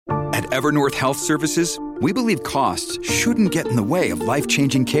At Evernorth Health Services, we believe costs shouldn't get in the way of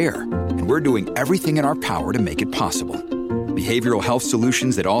life-changing care, and we're doing everything in our power to make it possible. Behavioral health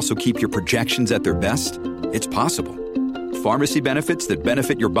solutions that also keep your projections at their best? It's possible. Pharmacy benefits that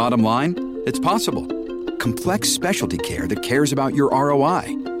benefit your bottom line? It's possible. Complex specialty care that cares about your ROI?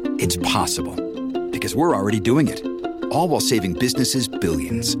 It's possible. Because we're already doing it. All while saving businesses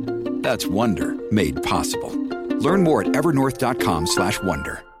billions. That's Wonder made possible. Learn more at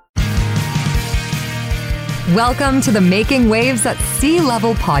evernorth.com/wonder. Welcome to the Making Waves at Sea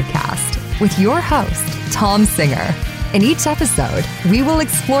Level podcast with your host, Tom Singer. In each episode, we will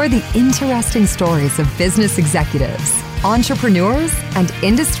explore the interesting stories of business executives, entrepreneurs, and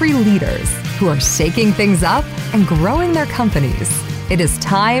industry leaders who are shaking things up and growing their companies. It is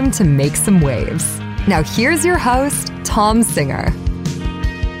time to make some waves. Now here's your host, Tom Singer.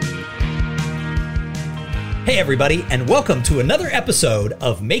 Hey everybody, and welcome to another episode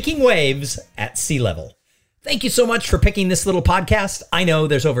of Making Waves at Sea Level. Thank you so much for picking this little podcast. I know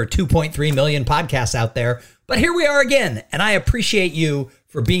there's over 2.3 million podcasts out there, but here we are again, and I appreciate you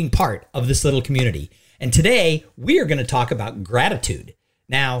for being part of this little community. And today, we are going to talk about gratitude.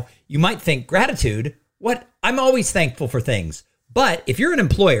 Now, you might think, gratitude? What? I'm always thankful for things. But if you're an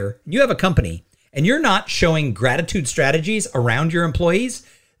employer, and you have a company, and you're not showing gratitude strategies around your employees,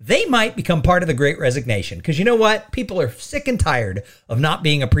 they might become part of the Great Resignation. Because you know what? People are sick and tired of not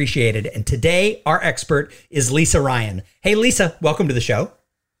being appreciated. And today, our expert is Lisa Ryan. Hey, Lisa, welcome to the show.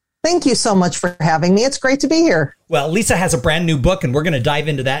 Thank you so much for having me. It's great to be here. Well, Lisa has a brand new book, and we're going to dive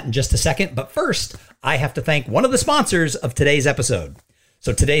into that in just a second. But first, I have to thank one of the sponsors of today's episode.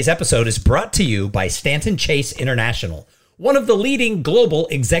 So today's episode is brought to you by Stanton Chase International, one of the leading global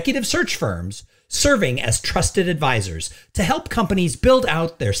executive search firms serving as trusted advisors to help companies build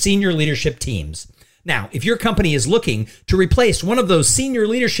out their senior leadership teams. Now, if your company is looking to replace one of those senior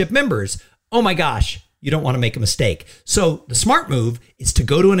leadership members, oh my gosh, you don't want to make a mistake. So the smart move is to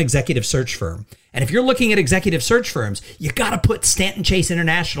go to an executive search firm. And if you're looking at executive search firms, you got to put Stanton Chase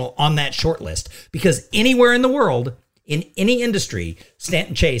International on that short list, because anywhere in the world, in any industry,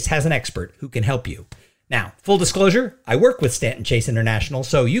 Stanton Chase has an expert who can help you. Now, full disclosure, I work with Stanton Chase International,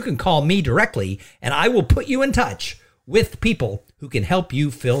 so you can call me directly and I will put you in touch with people who can help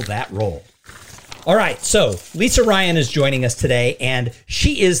you fill that role. All right, so Lisa Ryan is joining us today, and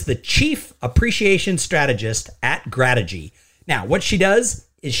she is the Chief Appreciation Strategist at Grategy. Now, what she does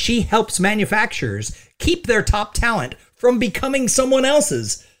is she helps manufacturers keep their top talent from becoming someone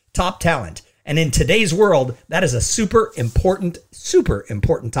else's top talent. And in today's world, that is a super important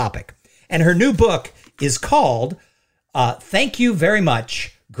topic. And her new book is called Thank You Very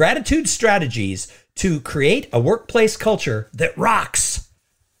Much, Gratitude Strategies to Create a Workplace Culture That Rocks.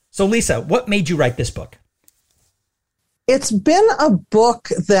 So Lisa, what made you write this book? It's been a book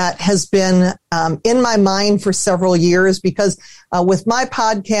that has been in my mind for several years because with my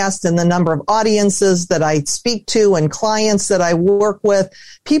podcast and the number of audiences that I speak to and clients that I work with,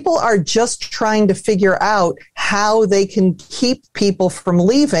 people are just trying to figure out how they can keep people from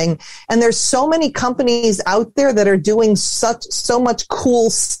leaving. And there's so many companies out there that are doing so much cool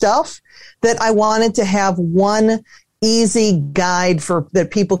stuff that I wanted to have one easy guide for that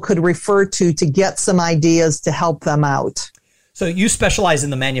people could refer to get some ideas to help them out. So you specialize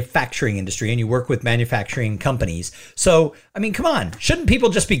in the manufacturing industry and you work with manufacturing companies. So, I mean, come on, shouldn't people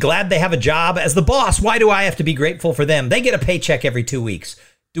just be glad they have a job? As the boss, why do I have to be grateful for them? They get a paycheck every 2 weeks.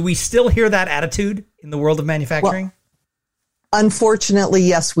 Do we still hear that attitude in the world of manufacturing? Well, unfortunately,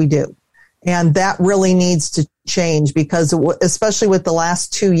 yes, we do. And that really needs to change because especially with the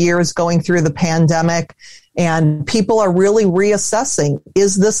last 2 years going through the pandemic, and people are really reassessing,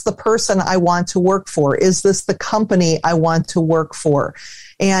 is this the person I want to work for? Is this the company I want to work for?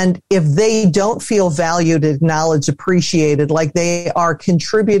 And if they don't feel valued, acknowledged, appreciated, like they are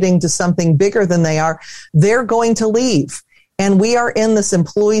contributing to something bigger than they are, they're going to leave. And we are in this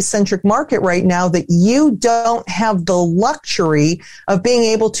employee-centric market right now that you don't have the luxury of being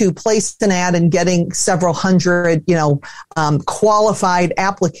able to place an ad and getting several hundred, qualified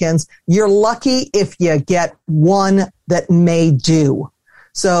applicants. You're lucky if you get one that may do.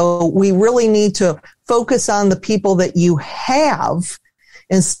 So we really need to focus on the people that you have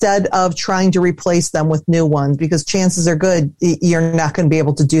instead of trying to replace them with new ones, because chances are good you're not going to be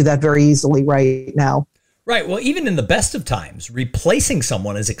able to do that very easily right now. Right. Well, even in the best of times, replacing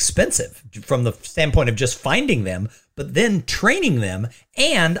someone is expensive from the standpoint of just finding them, but then training them.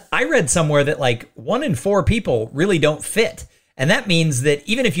 And I read somewhere that like 1 in 4 people really don't fit. And that means that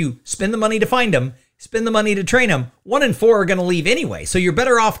even if you spend the money to find them, spend the money to train them, 1 in 4 are going to leave anyway. So you're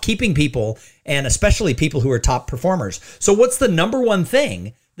better off keeping people, and especially people who are top performers. So what's the number one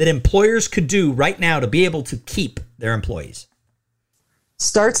thing that employers could do right now to be able to keep their employees?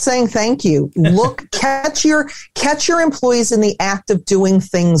 Start saying thank you. Look, catch your employees in the act of doing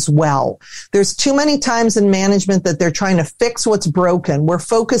things well. There's too many times in management that they're trying to fix what's broken. We're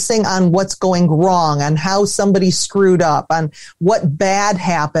focusing on what's going wrong, on how somebody screwed up, on what bad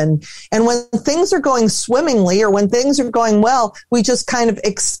happened. And when things are going swimmingly or when things are going well, we just kind of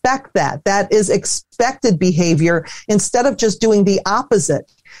expect that. That is expected behavior instead of just doing the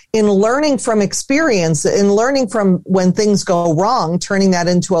opposite. In learning from experience, in learning from when things go wrong, turning that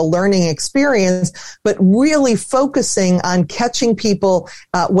into a learning experience, but really focusing on catching people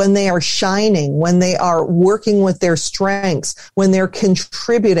when they are shining, when they are working with their strengths, when they're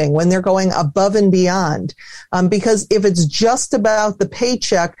contributing, when they're going above and beyond. Because if it's just about the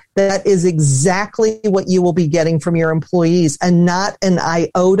paycheck, that is exactly what you will be getting from your employees and not an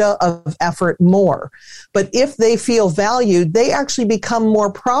iota of effort more. But if they feel valued, they actually become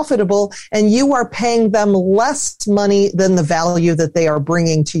more profitable and you are paying them less money than the value that they are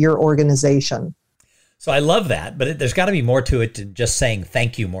bringing to your organization. So I love that, but there's got to be more to it than just saying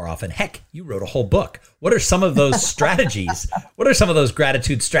thank you more often. Heck, you wrote a whole book. What are some of those strategies? What are some of those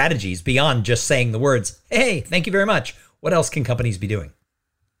gratitude strategies beyond just saying the words, hey, thank you very much? What else can companies be doing?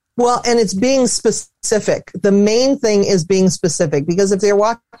 Well, and it's being specific. The main thing is being specific, because if they're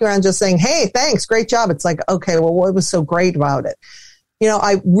walking around just saying, hey, thanks, great job, it's like, okay, well, what was so great about it? You know,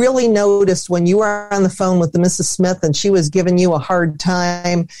 I really noticed when you were on the phone with the Mrs. Smith and she was giving you a hard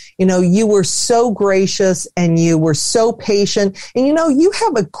time, you know, you were so gracious and you were so patient. And, you know, you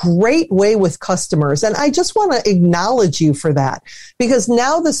have a great way with customers. And I just want to acknowledge you for that, because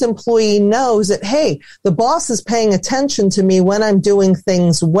now this employee knows that, hey, the boss is paying attention to me when I'm doing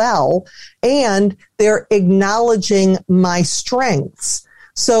things well, and they're acknowledging my strengths.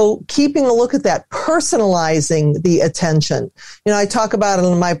 So keeping a look at that, personalizing the attention. You know, I talk about it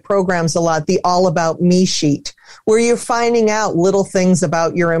in my programs a lot, the All About Me sheet, where you're finding out little things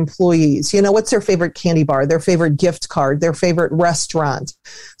about your employees. You know, what's their favorite candy bar, their favorite gift card, their favorite restaurant.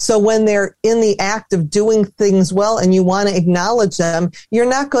 So when they're in the act of doing things well and you want to acknowledge them, you're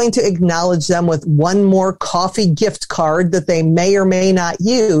not going to acknowledge them with one more coffee gift card that they may or may not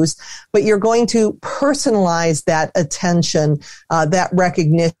use, but you're going to personalize that attention, that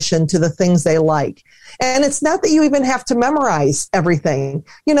recognition to the things they like. And it's not that you even have to memorize everything.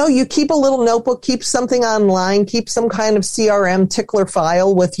 You know, you keep a little notebook, keep something online, keep some kind of CRM tickler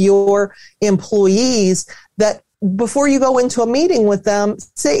file with your employees that before you go into a meeting with them,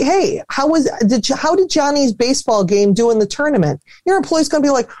 say, hey, how did Johnny's baseball game do in the tournament? Your employee's going to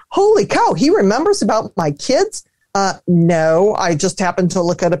be like, holy cow, he remembers about my kids? No, I just happened to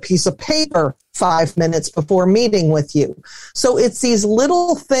look at a piece of paper 5 minutes before meeting with you. So it's these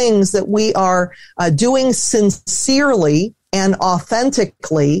little things that we are doing sincerely and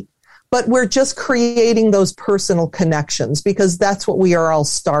authentically, but we're just creating those personal connections because that's what we are all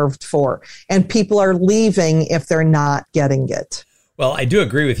starved for. And people are leaving if they're not getting it. Well, I do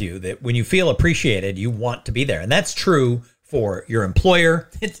agree with you that when you feel appreciated, you want to be there. And that's true for your employer.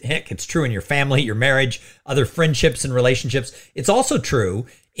 It's true in your family, your marriage, other friendships and relationships. It's also true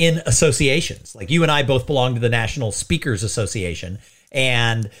in associations. Like you and I both belong to the National Speakers Association.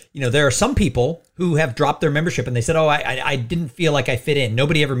 And, you know, there are some people who have dropped their membership and they said, oh, I didn't feel like I fit in.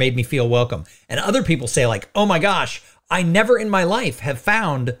 Nobody ever made me feel welcome. And other people say like, oh my gosh, I never in my life have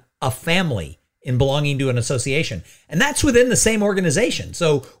found a family in belonging to an association. And that's within the same organization.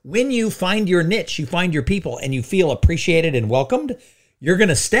 So when you find your niche, you find your people and you feel appreciated and welcomed, you're going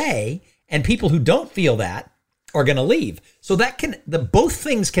to stay. And people who don't feel that are going to leave. So that both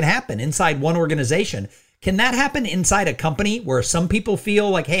things can happen inside one organization. Can that happen inside a company where some people feel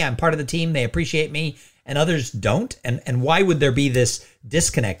like, hey, I'm part of the team, they appreciate me, and others don't? And why would there be this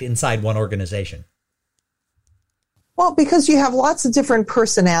disconnect inside one organization? Well, because you have lots of different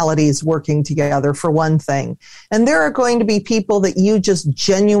personalities working together, for one thing. And there are going to be people that you just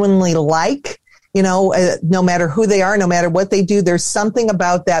genuinely like. You know, no matter who they are, no matter what they do, there's something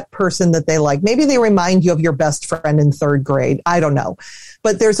about that person that they like. Maybe they remind you of your best friend in third grade. I don't know.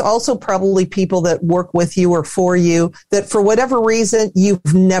 But there's also probably people that work with you or for you that for whatever reason,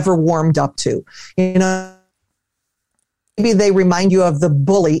 you've never warmed up to. You know, maybe they remind you of the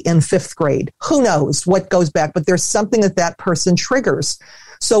bully in fifth grade. Who knows what goes back, but there's something that person triggers.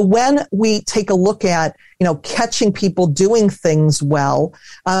 So when we take a look at, you know, catching people doing things well,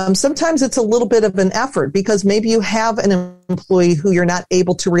 sometimes it's a little bit of an effort because maybe you have an employee who you're not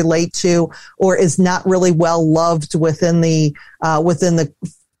able to relate to or is not really well loved within the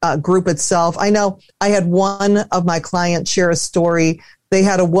group itself. I know I had one of my clients share a story. They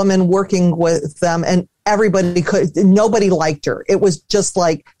had a woman working with them and nobody liked her. It was just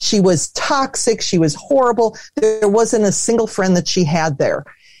like she was toxic. She was horrible. There wasn't a single friend that she had there.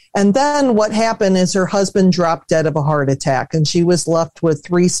 And then what happened is her husband dropped dead of a heart attack, and she was left with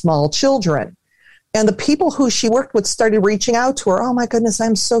 3 small children. And the people who she worked with started reaching out to her. Oh my goodness,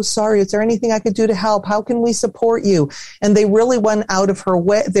 I'm so sorry. Is there anything I could do to help? How can we support you? And they really went out of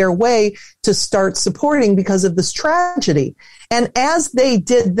their way to start supporting because of this tragedy. And as they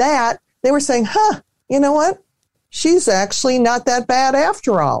did that, they were saying, you know what? She's actually not that bad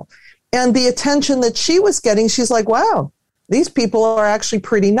after all. And the attention that she was getting, she's like, wow, these people are actually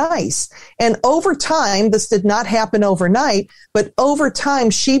pretty nice. And over time, this did not happen overnight, but over time,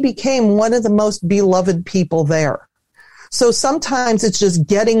 she became one of the most beloved people there. So sometimes it's just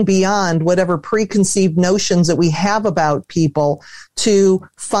getting beyond whatever preconceived notions that we have about people to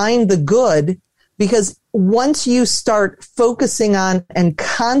find the good, because once you start focusing on and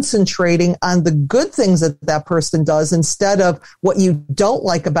concentrating on the good things that that person does instead of what you don't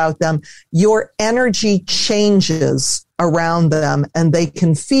like about them, your energy changes around them and they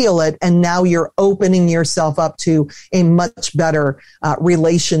can feel it. And now you're opening yourself up to a much better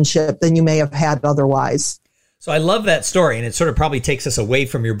relationship than you may have had otherwise. So I love that story, and it sort of probably takes us away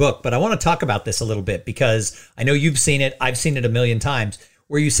from your book, but I want to talk about this a little bit because I know you've seen it. I've seen it a million times,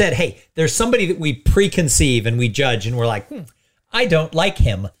 where you said, hey, there's somebody that we preconceive and we judge and we're like, I don't like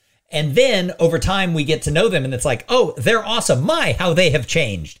him. And then over time we get to know them and it's like, oh, they're awesome. My, how they have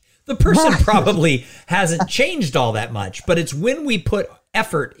changed. The person probably hasn't changed all that much, but it's when we put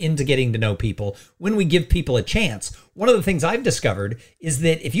effort into getting to know people, when we give people a chance. One of the things I've discovered is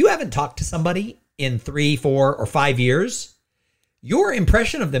that if you haven't talked to somebody in 3, 4, or 5 years, your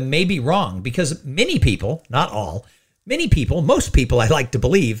impression of them may be wrong, because many people, not all, many people, most people, I like to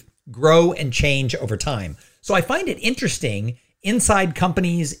believe, grow and change over time. So I find it interesting inside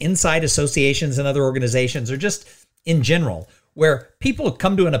companies, inside associations and other organizations, or just in general, where people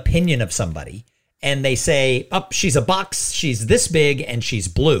come to an opinion of somebody and they say, oh, she's a box, she's this big, and she's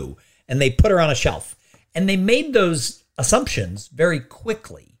blue. And they put her on a shelf. And they made those assumptions very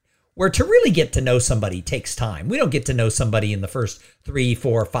quickly, where to really get to know somebody takes time. We don't get to know somebody in the first 3,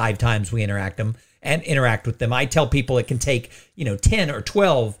 4, 5 times we interact with them. I tell people it can take, 10 or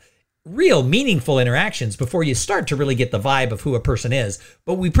 12 real meaningful interactions before you start to really get the vibe of who a person is.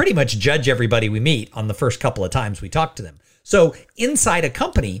 But we pretty much judge everybody we meet on the first couple of times we talk to them. So inside a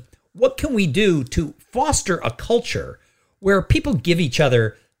company, what can we do to foster a culture where people give each other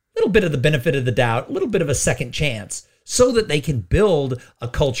a little bit of the benefit of the doubt, a little bit of a second chance, so that they can build a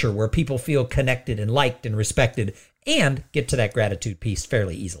culture where people feel connected and liked and respected and get to that gratitude piece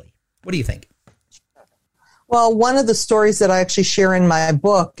fairly easily? What do you think? Well, one of the stories that I actually share in my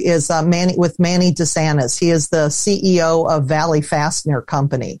book is Manny DeSantis. He is the CEO of Valley Fastener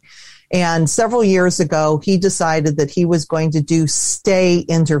Company. And several years ago, he decided that he was going to do stay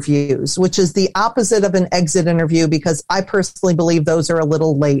interviews, which is the opposite of an exit interview, because I personally believe those are a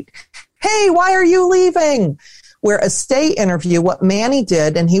little late. Hey, why are you leaving? Where a stay interview, what Manny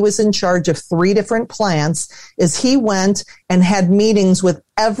did, and he was in charge of 3 different plants, is he went and had meetings with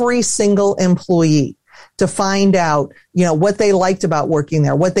every single employee to find out, what they liked about working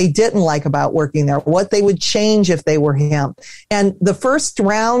there, what they didn't like about working there, what they would change if they were him. And the first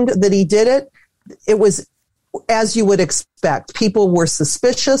round that he did it was as you would expect. People were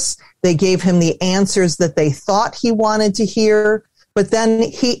suspicious. They gave him the answers that they thought he wanted to hear. But then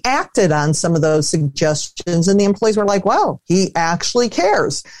he acted on some of those suggestions, and the employees were like, wow, he actually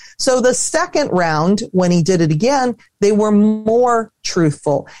cares. So the second round, when he did it again, they were more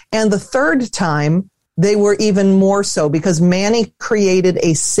truthful. And the third time, they were even more so, because Manny created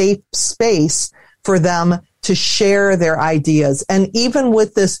a safe space for them to share their ideas. And even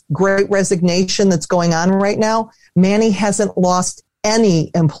with this great resignation that's going on right now, Manny hasn't lost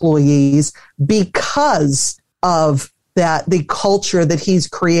any employees because of that, the culture that he's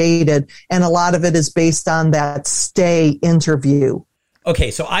created. And a lot of it is based on that stay interview.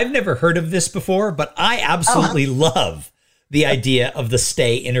 Okay, so I've never heard of this before, but I absolutely love the idea of the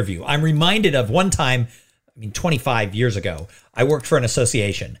stay interview. I'm reminded of one time, 25 years ago, I worked for an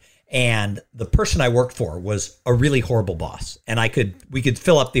association, and the person I worked for was a really horrible boss. And we could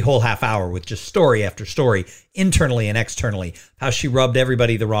fill up the whole half hour with just story after story, internally and externally, how she rubbed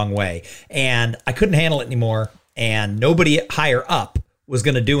everybody the wrong way. And I couldn't handle it anymore. And nobody higher up was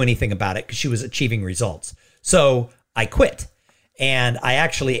going to do anything about it because she was achieving results. So I quit. And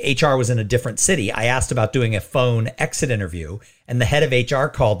HR was in a different city. I asked about doing a phone exit interview, and the head of HR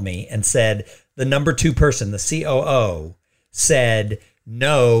called me and said the number 2 person, the COO, said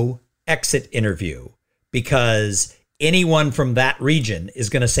no exit interview, because anyone from that region is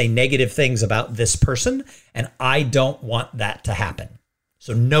going to say negative things about this person, and I don't want that to happen.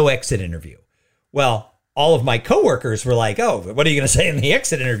 So no exit interview. Well, all of my coworkers were like, oh, what are you going to say in the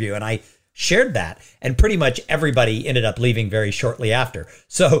exit interview? And I shared that, and pretty much everybody ended up leaving very shortly after.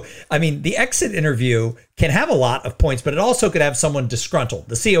 So, I mean, the exit interview can have a lot of points, but it also could have someone disgruntled.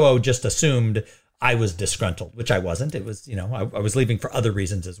 The COO just assumed I was disgruntled, which I wasn't. It was, I was leaving for other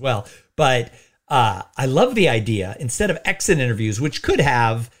reasons as well. But I love the idea, instead of exit interviews, which could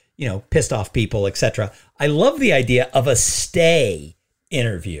have, pissed off people, etc. I love the idea of a stay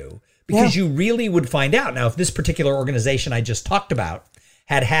interview, because you really would find out. Now, if this particular organization I just talked about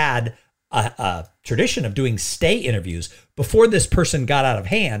had a tradition of doing stay interviews before this person got out of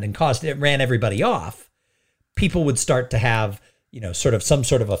hand and ran everybody off, people would start to have, some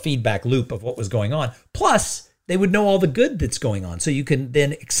sort of a feedback loop of what was going on. Plus, they would know all the good that's going on. So you can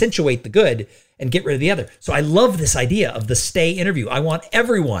then accentuate the good and get rid of the other. So I love this idea of the stay interview. I want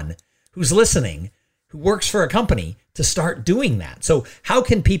everyone who's listening, who works for a company, to start doing that. So how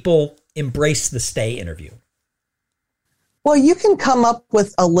can people embrace the stay interview? Well, you can come up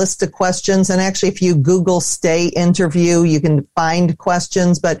with a list of questions. And actually, if you Google stay interview, you can find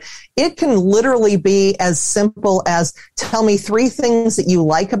questions. But it can literally be as simple as, tell me 3 things that you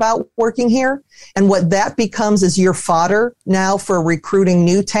like about working here. And what that becomes is your fodder now for recruiting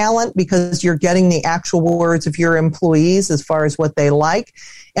new talent, because you're getting the actual words of your employees as far as what they like.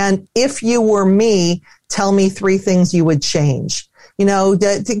 And if you were me, tell me 3 things you would change.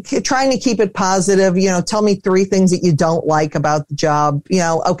 Trying to keep it positive, tell me 3 things that you don't like about the job.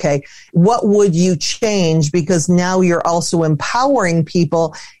 Okay, what would you change? Because now you're also empowering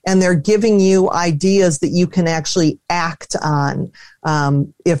people, and they're giving you ideas that you can actually act on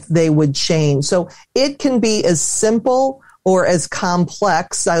if they would change. So it can be as simple or as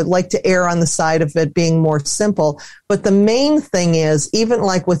complex. I would like to err on the side of it being more simple. But the main thing is, even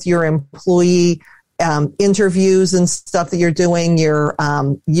like with your employee interviews and stuff that you're doing, your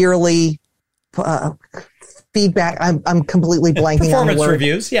yearly feedback. I'm completely blanking on the word.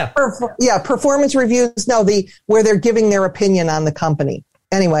 Reviews, yeah. Performance reviews. No, where they're giving their opinion on the company.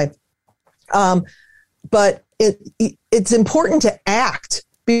 Anyway, but it's important to act,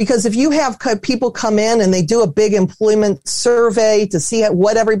 because if you have people come in and they do a big employment survey to see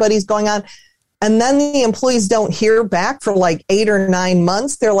what everybody's going on, and then the employees don't hear back for like 8 or 9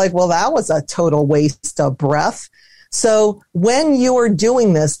 months, they're like, well, that was a total waste of breath. So when you're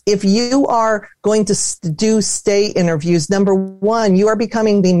doing this, if you are going to do stay interviews, number 1, you are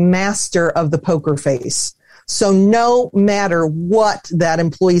becoming the master of the poker face. So no matter what that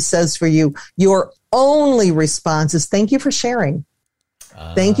employee says for you, your only response is, thank you for sharing.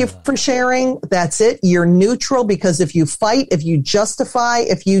 Thank you for sharing. That's it. You're neutral, because if you fight, if you justify,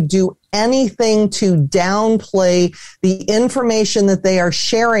 if you do anything to downplay the information that they are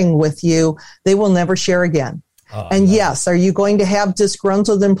sharing with you, they will never share again. And yes, are you going to have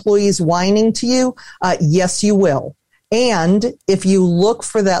disgruntled employees whining to you? Yes, you will. And if you look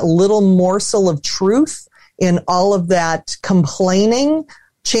for that little morsel of truth in all of that complaining,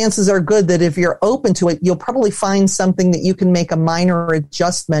 chances are good that if you're open to it, you'll probably find something that you can make a minor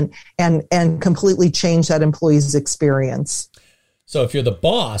adjustment and completely change that employee's experience. So if you're the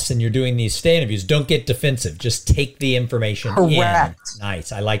boss and you're doing these stay interviews, don't get defensive. Just take the information Correct. in.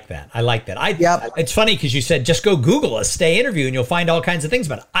 Nice. I like that. It's funny because you said just go Google a stay interview and you'll find all kinds of things,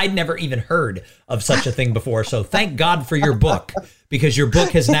 but I'd never even heard of such a thing before. So thank God for your book, because your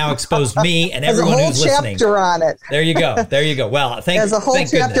book has now exposed me and everyone who's listening. There's a whole chapter on it. There you go. Well, there's a whole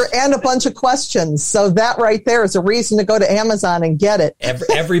chapter goodness. And a bunch of questions. So that right there is a reason to go to Amazon and get it.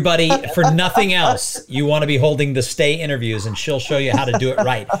 Everybody, for nothing else, you want to be holding the stay interviews, and she'll show you how to do it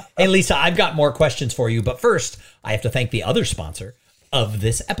right. Hey, Lisa, I've got more questions for you, but first, I have to thank the other sponsor of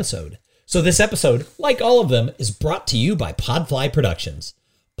this episode. So this episode, like all of them, is brought to you by Podfly Productions.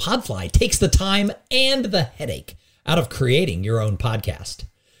 Podfly takes the time and the headache out of creating your own podcast.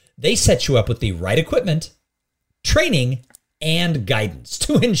 They set you up with the right equipment, training, and guidance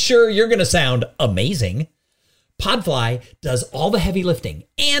to ensure you're going to sound amazing. Podfly does all the heavy lifting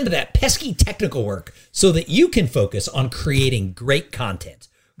and that pesky technical work so that you can focus on creating great content,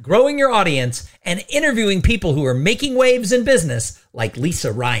 growing your audience, and interviewing people who are making waves in business like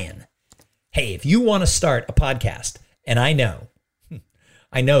Lisa Ryan. Hey, if you want to start a podcast, and I know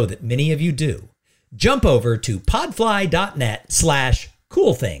that many of you do, jump over to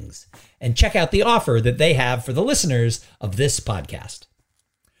podfly.net/coolthings and check out the offer that they have for the listeners of this podcast.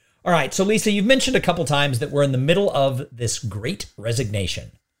 All right, so Lisa, you've mentioned a couple times that we're in the middle of this great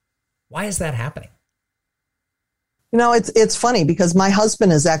resignation. Why is that happening? It's funny because my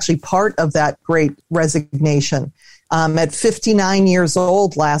husband is actually part of that great resignation. At 59 years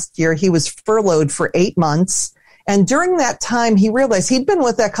old last year, he was furloughed for 8 months. And during that time, he realized he'd been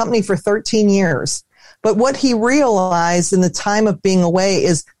with that company for 13 years. But what he realized in the time of being away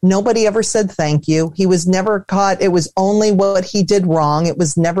is nobody ever said thank you. He was never caught. It was only what he did wrong. It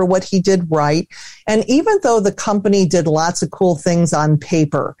was never what he did right. And even though the company did lots of cool things on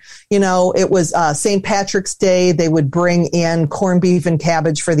paper, it was St. Patrick's Day, they would bring in corned beef and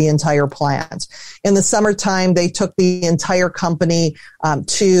cabbage for the entire plant. In the summertime, they took the entire company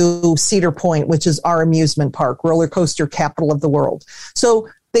to Cedar Point, which is our amusement park, roller coaster capital of the world. So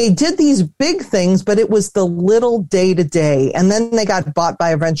they did these big things, but it was the little day to day. And then they got bought by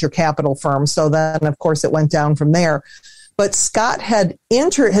a venture capital firm. So then, of course, it went down from there. But Scott had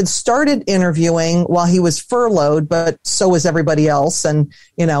started interviewing while he was furloughed, but so was everybody else. And,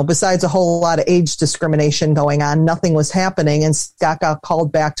 besides a whole lot of age discrimination going on, nothing was happening. And Scott got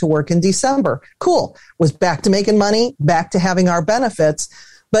called back to work in December. Cool. Was back to making money, back to having our benefits.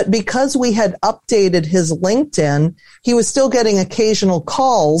 But because we had updated his LinkedIn, he was still getting occasional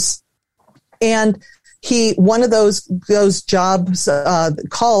calls. And one of those jobs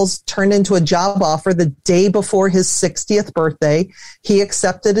calls turned into a job offer the day before his 60th birthday. He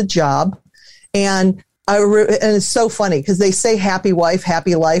accepted a job. And it's so funny because they say happy wife,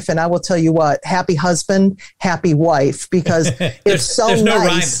 happy life. And I will tell you what, happy husband, happy wife, because it's there's no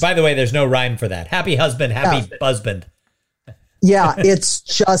nice. Rhyme. By the way, there's no rhyme for that. Happy husband, happy husband. Yeah, it's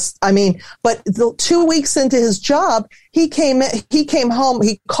just, but 2 weeks into his job, he came home,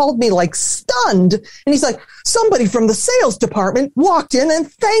 he called me like stunned. And he's like, somebody from the sales department walked in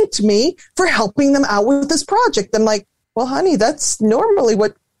and thanked me for helping them out with this project. I'm like, well, honey, that's normally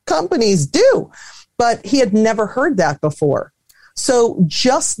what companies do. But he had never heard that before. So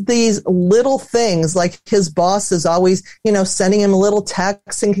just these little things, like his boss is always, sending him a little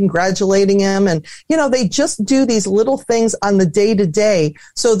text and congratulating him. And, they just do these little things on the day to day.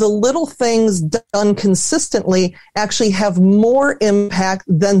 So the little things done consistently actually have more impact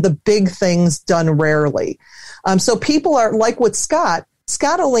than the big things done rarely. So people are like with Scott.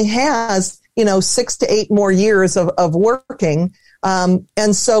 Scott only has, 6 to 8 more years of working.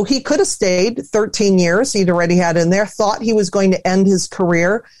 And so he could have stayed 13 years. He'd already had in there, thought he was going to end his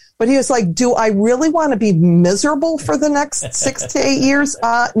career. But he was like, do I really want to be miserable for the next 6 to 8 years?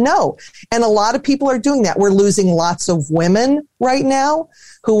 No. And a lot of people are doing that. We're losing lots of women right now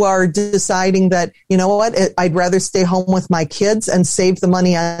who are deciding that, you know what, I'd rather stay home with my kids and save the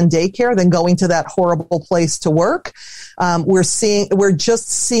money on daycare than going to that horrible place to work. We're just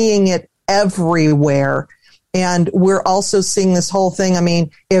seeing it everywhere. And we're also seeing this whole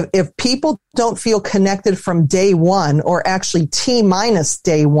thing. If people don't feel connected from day one, or actually T-minus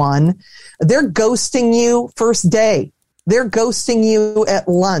day one, they're ghosting you first day. They're ghosting you at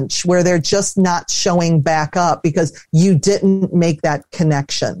lunch, where they're just not showing back up because you didn't make that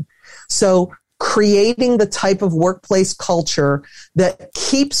connection. So creating the type of workplace culture that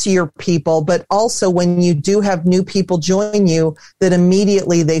keeps your people, but also when you do have new people join you, that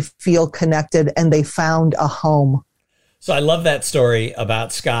immediately they feel connected and they found a home. So I love that story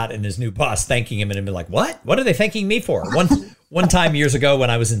about Scott and his new boss thanking him, and be like, what? What are they thanking me for? One time years ago when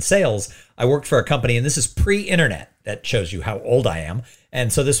I was in sales, I worked for a company, and this is pre-internet. That shows you how old I am.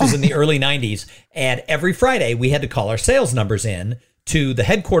 And so this was in the early 90s. And every Friday we had to call our sales numbers in to the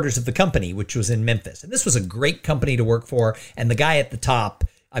headquarters of the company, which was in Memphis. And this was a great company to work for. And the guy at the top,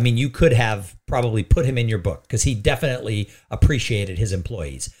 you could have probably put him in your book because he definitely appreciated his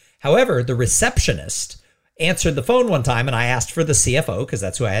employees. However, the receptionist answered the phone one time, and I asked for the CFO because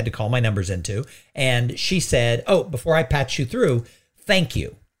that's who I had to call my numbers into. And she said, oh, before I patch you through, thank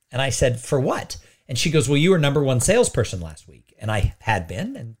you. And I said, for what? And she goes, well, you were number one salesperson last week. And I had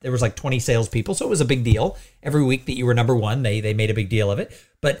been, and there was like 20 salespeople. So it was a big deal. Every week that you were number one, they made a big deal of it.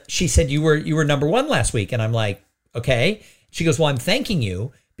 But she said, you were number one last week. And I'm like, okay. She goes, well, I'm thanking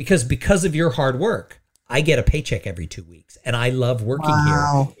you because of your hard work, I get a paycheck every 2 weeks and I love working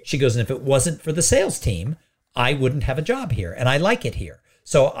here. She goes, and if it wasn't for the sales team, I wouldn't have a job here. And I like it here.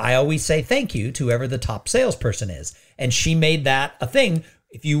 So I always say thank you to whoever the top salesperson is. And she made that a thing.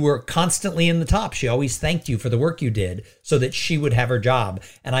 If you were constantly in the top, she always thanked you for the work you did so that she would have her job.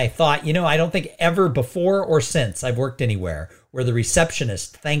 And I thought, I don't think ever before or since I've worked anywhere where the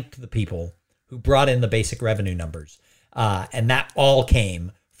receptionist thanked the people who brought in the basic revenue numbers. And that all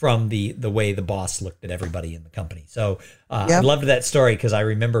came from the way the boss looked at everybody in the company. So I loved that story because I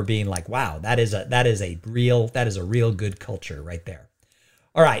remember being like, wow, that is a real good culture right there.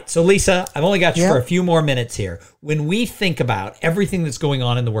 All right. So Lisa, I've only got you for a few more minutes here. When we think about everything that's going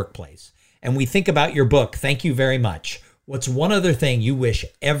on in the workplace and we think about your book, thank you very much. What's one other thing you wish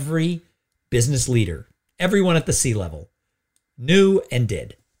every business leader, everyone at the C-level, knew and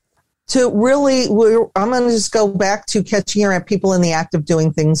did? To really, I'm going to just go back to catching your people in the act of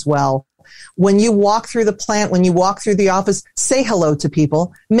doing things well. When you walk through the plant, when you walk through the office, say hello to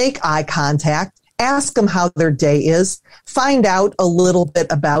people, make eye contact, ask them how their day is, find out a little bit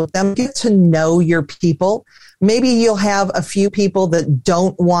about them, get to know your people. Maybe you'll have a few people that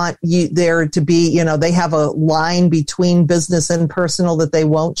don't want you there to be, they have a line between business and personal that they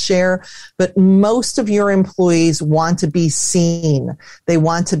won't share. But most of your employees want to be seen. They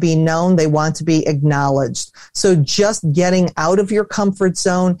want to be known. They want to be acknowledged. So just getting out of your comfort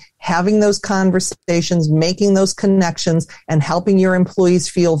zone, having those conversations, making those connections, and helping your employees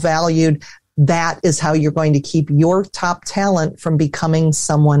feel valued, that is how you're going to keep your top talent from becoming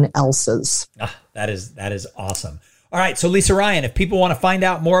someone else's. That is awesome. All right. So Lisa Ryan, if people want to find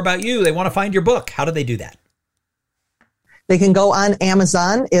out more about you, they want to find your book, how do they do that? They can go on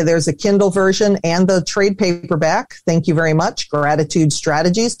Amazon. There's a Kindle version and the trade paperback. Thank you very much. Gratitude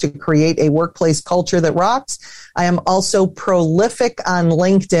Strategies to Create a Workplace Culture That Rocks. I am also prolific on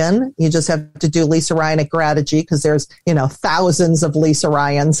LinkedIn. You just have to do Lisa Ryan at Gratitude because there's, thousands of Lisa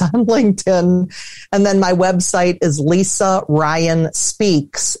Ryans on LinkedIn. And then my website is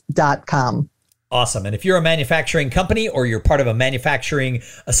LisaRyanSpeaks.com. Awesome. And if you're a manufacturing company or you're part of a manufacturing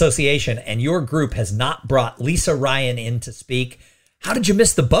association and your group has not brought Lisa Ryan in to speak, how did you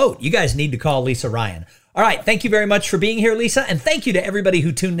miss the boat? You guys need to call Lisa Ryan. All right. Thank you very much for being here, Lisa. And thank you to everybody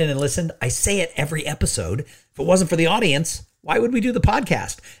who tuned in and listened. I say it every episode. If it wasn't for the audience, why would we do the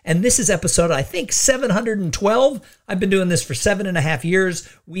podcast? And this is episode, I think, 712. I've been doing this for 7.5 years.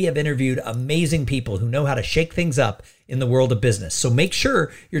 We have interviewed amazing people who know how to shake things up in the world of business. So make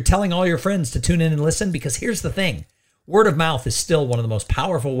sure you're telling all your friends to tune in and listen, because here's the thing. Word of mouth is still one of the most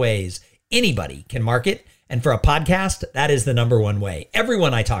powerful ways anybody can market. And for a podcast, that is the number one way.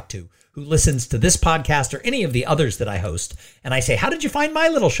 Everyone I talk to who listens to this podcast or any of the others that I host, and I say, how did you find my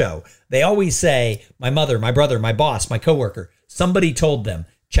little show? They always say, my mother, my brother, my boss, my coworker, somebody told them,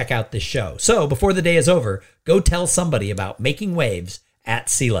 check out this show. So before the day is over, go tell somebody about Making Waves at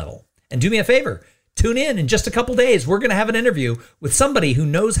C-Level. And do me a favor, tune in just a couple days. We're going to have an interview with somebody who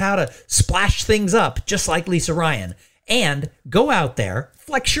knows how to splash things up, just like Lisa Ryan. And go out there,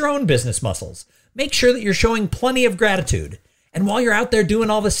 flex your own business muscles. Make sure that you're showing plenty of gratitude. And while you're out there doing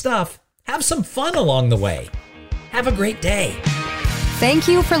all this stuff, have some fun along the way. Have a great day. Thank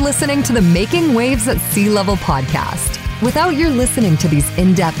you for listening to the Making Waves at C-Level podcast. Without your listening to these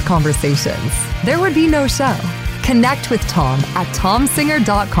in-depth conversations, there would be no show. Connect with Tom at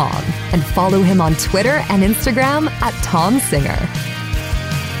tomsinger.com and follow him on Twitter and Instagram at tomsinger.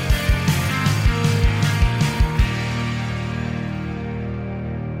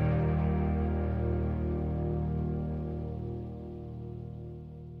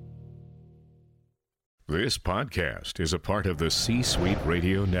 This podcast is a part of the C-Suite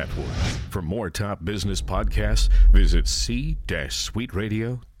Radio Network. For more top business podcasts, visit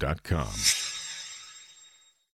c-suiteradio.com.